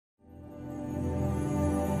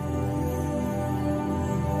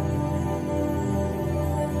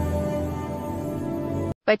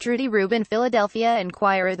By Trudy Rubin, Philadelphia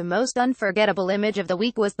Inquirer. The most unforgettable image of the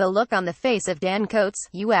week was the look on the face of Dan Coats,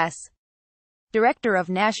 U.S. Director of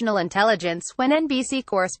National Intelligence, when NBC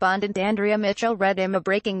correspondent Andrea Mitchell read him a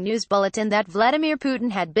breaking news bulletin that Vladimir Putin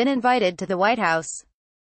had been invited to the White House.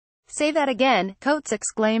 "Say that again," Coats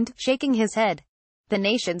exclaimed, shaking his head. The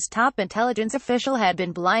nation's top intelligence official had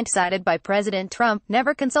been blindsided by President Trump,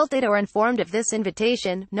 never consulted or informed of this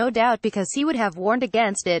invitation, no doubt because he would have warned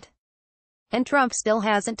against it. And Trump still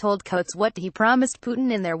hasn't told Coats what he promised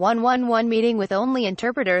Putin in their one-on-one meeting with only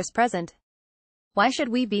interpreters present. Why should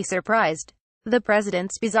we be surprised? The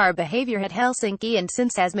president's bizarre behavior at Helsinki and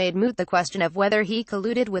since has made moot the question of whether he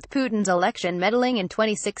colluded with Putin's election meddling in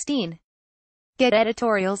 2016. Get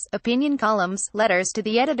editorials, opinion columns, letters to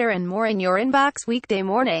the editor and more in your inbox weekday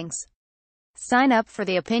mornings. Sign up for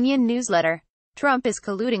the opinion newsletter. Trump is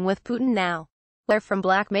colluding with Putin now. Where from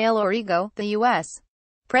blackmail or ego, the U.S.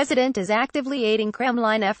 president is actively aiding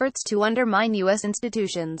Kremlin efforts to undermine U.S.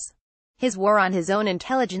 institutions. His war on his own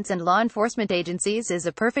intelligence and law enforcement agencies is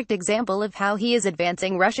a perfect example of how he is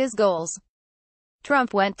advancing Russia's goals.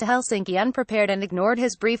 Trump went to Helsinki unprepared and ignored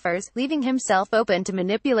his briefers, leaving himself open to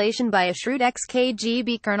manipulation by a shrewd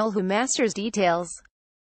ex-KGB colonel who masters details.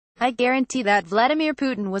 I guarantee that Vladimir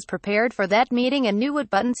Putin was prepared for that meeting and knew what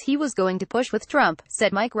buttons he was going to push with Trump,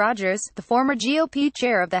 said Mike Rogers, the former GOP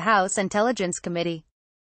chair of the House Intelligence Committee.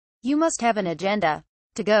 You must have an agenda.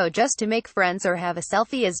 To go just to make friends or have a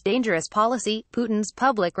selfie is dangerous policy. Putin's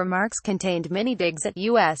public remarks contained many digs at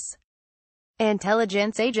U.S.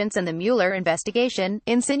 intelligence agents and the Mueller investigation,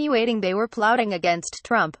 insinuating they were plotting against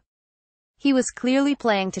Trump. He was clearly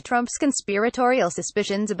playing to Trump's conspiratorial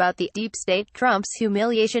suspicions about the deep state. Trump's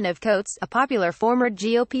humiliation of Coats, a popular former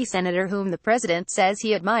GOP senator whom the president says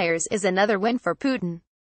he admires, is another win for Putin.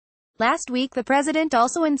 Last week the president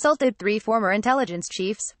also insulted three former intelligence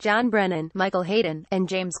chiefs, John Brennan, Michael Hayden, and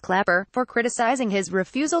James Clapper, for criticizing his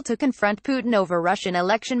refusal to confront Putin over Russian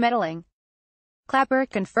election meddling. Clapper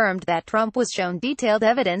confirmed that Trump was shown detailed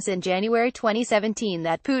evidence in January 2017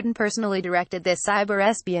 that Putin personally directed this cyber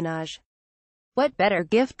espionage. What better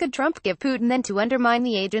gift could Trump give Putin than to undermine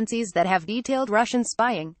the agencies that have detailed Russian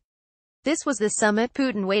spying? This was the summit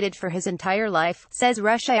Putin waited for his entire life, says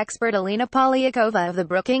Russia expert Alina Polyakova of the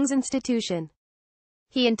Brookings Institution.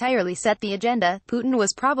 He entirely set the agenda. Putin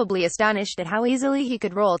was probably astonished at how easily he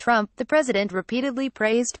could roll Trump. The president repeatedly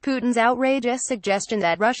praised Putin's outrageous suggestion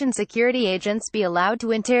that Russian security agents be allowed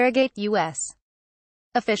to interrogate U.S.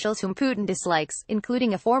 officials whom Putin dislikes,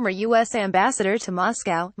 including a former U.S. ambassador to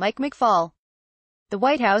Moscow, Mike McFaul. The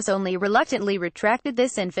White House only reluctantly retracted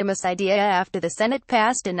this infamous idea after the Senate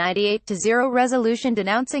passed a 98-0 resolution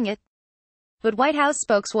denouncing it. But White House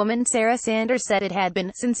spokeswoman Sarah Sanders said it had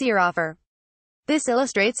been a sincere offer. This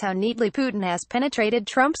illustrates how neatly Putin has penetrated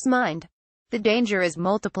Trump's mind. The danger is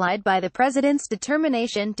multiplied by the president's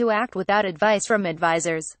determination to act without advice from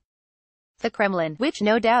advisors. The Kremlin, which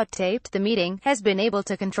no doubt taped the meeting, has been able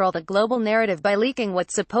to control the global narrative by leaking what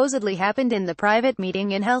supposedly happened in the private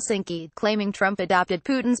meeting in Helsinki, claiming Trump adopted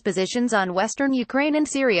Putin's positions on Western Ukraine and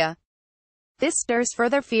Syria. This stirs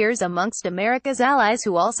further fears amongst America's allies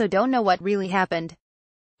who also don't know what really happened.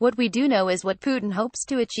 What we do know is what Putin hopes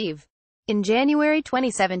to achieve. In January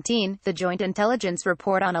 2017, the Joint Intelligence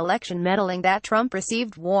Report on Election Meddling that Trump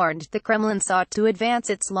received warned the Kremlin sought to advance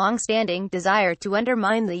its long-standing desire to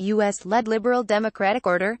undermine the U.S.-led liberal democratic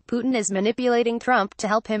order. Putin is manipulating Trump to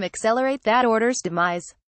help him accelerate that order's demise.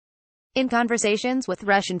 In conversations with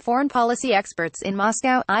Russian foreign policy experts in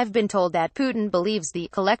Moscow, I've been told that Putin believes the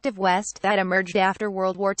collective West that emerged after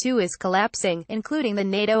World War II is collapsing, including the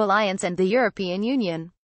NATO alliance and the European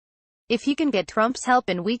Union. If he can get Trump's help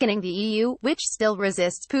in weakening the EU, which still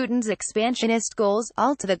resists Putin's expansionist goals,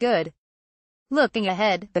 all to the good. Looking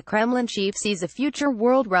ahead, the Kremlin chief sees a future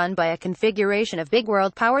world run by a configuration of big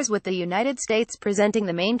world powers with the United States presenting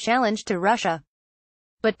the main challenge to Russia.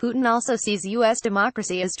 But Putin also sees U.S.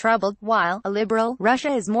 democracy as troubled, while a liberal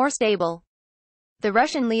Russia is more stable. The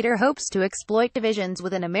Russian leader hopes to exploit divisions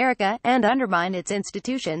within America and undermine its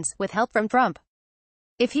institutions, with help from Trump.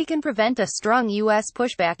 If he can prevent a strong U.S.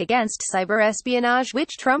 pushback against cyber espionage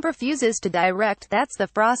which Trump refuses to direct, that's the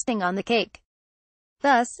frosting on the cake.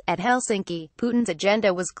 Thus, at Helsinki, Putin's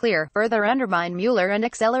agenda was clear: further undermine Mueller and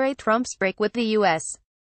accelerate Trump's break with the U.S.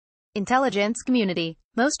 intelligence community.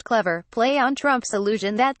 Most clever, play on Trump's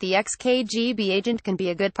illusion that the ex-KGB agent can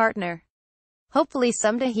be a good partner. Hopefully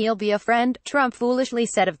someday he'll be a friend, Trump foolishly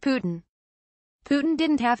said of Putin. Putin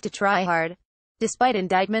didn't have to try hard. Despite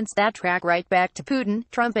indictments that track right back to Putin,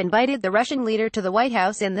 Trump invited the Russian leader to the White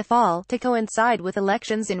House in the fall, to coincide with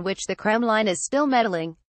elections in which the Kremlin is still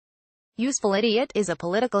meddling. Useful idiot is a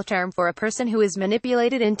political term for a person who is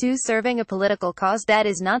manipulated into serving a political cause that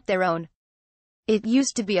is not their own. It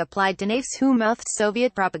used to be applied to knaves who mouthed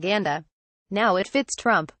Soviet propaganda. Now it fits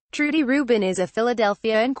Trump. Trudy Rubin is a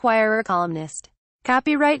Philadelphia Inquirer columnist.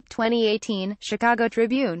 Copyright 2018, Chicago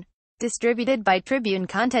Tribune. Distributed by Tribune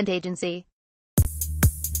Content Agency.